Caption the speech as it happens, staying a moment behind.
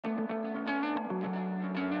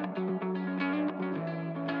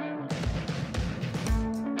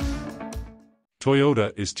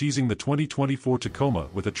Toyota is teasing the 2024 Tacoma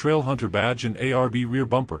with a Trailhunter badge and ARB rear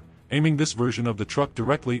bumper, aiming this version of the truck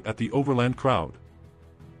directly at the overland crowd.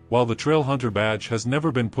 While the Trailhunter badge has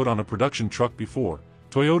never been put on a production truck before,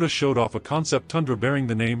 Toyota showed off a concept Tundra bearing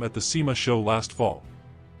the name at the SEMA show last fall.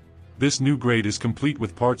 This new grade is complete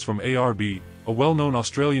with parts from ARB, a well-known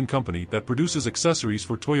Australian company that produces accessories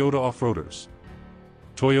for Toyota off-roaders.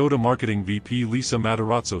 Toyota Marketing VP Lisa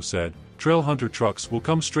Matarazzo said, "Trailhunter trucks will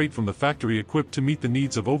come straight from the factory equipped to meet the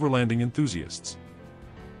needs of overlanding enthusiasts.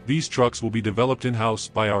 These trucks will be developed in-house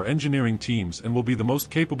by our engineering teams and will be the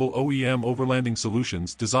most capable OEM overlanding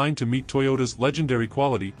solutions designed to meet Toyota's legendary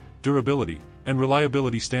quality, durability, and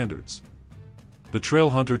reliability standards." The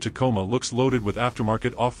Trailhunter Tacoma looks loaded with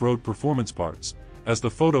aftermarket off-road performance parts, as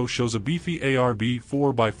the photo shows a beefy ARB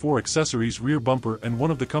 4x4 accessories rear bumper and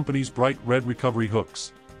one of the company's bright red recovery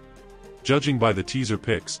hooks. Judging by the teaser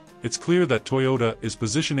pics, it's clear that Toyota is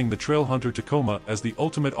positioning the Trailhunter Tacoma as the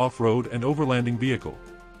ultimate off-road and overlanding vehicle.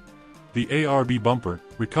 The ARB bumper,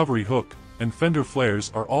 recovery hook, and fender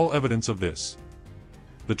flares are all evidence of this.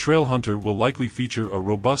 The Trailhunter will likely feature a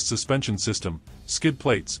robust suspension system, skid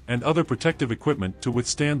plates, and other protective equipment to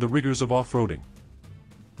withstand the rigors of off-roading.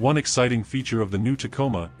 One exciting feature of the new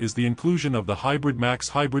Tacoma is the inclusion of the Hybrid Max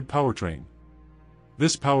hybrid powertrain.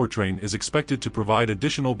 This powertrain is expected to provide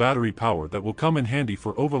additional battery power that will come in handy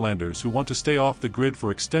for overlanders who want to stay off the grid for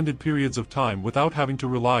extended periods of time without having to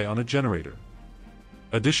rely on a generator.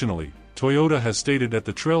 Additionally, Toyota has stated that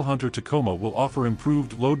the Trailhunter Tacoma will offer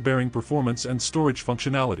improved load-bearing performance and storage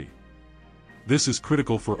functionality. This is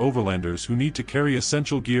critical for overlanders who need to carry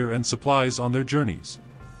essential gear and supplies on their journeys.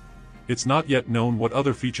 It's not yet known what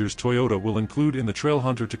other features Toyota will include in the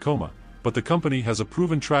Trailhunter Tacoma, but the company has a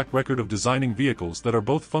proven track record of designing vehicles that are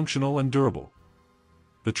both functional and durable.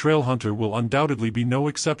 The Trailhunter will undoubtedly be no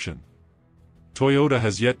exception. Toyota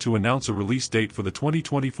has yet to announce a release date for the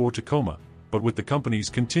 2024 Tacoma, but with the company's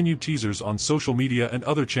continued teasers on social media and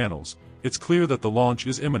other channels, it's clear that the launch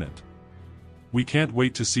is imminent. We can't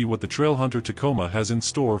wait to see what the Trailhunter Tacoma has in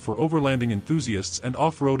store for overlanding enthusiasts and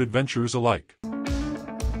off-road adventurers alike.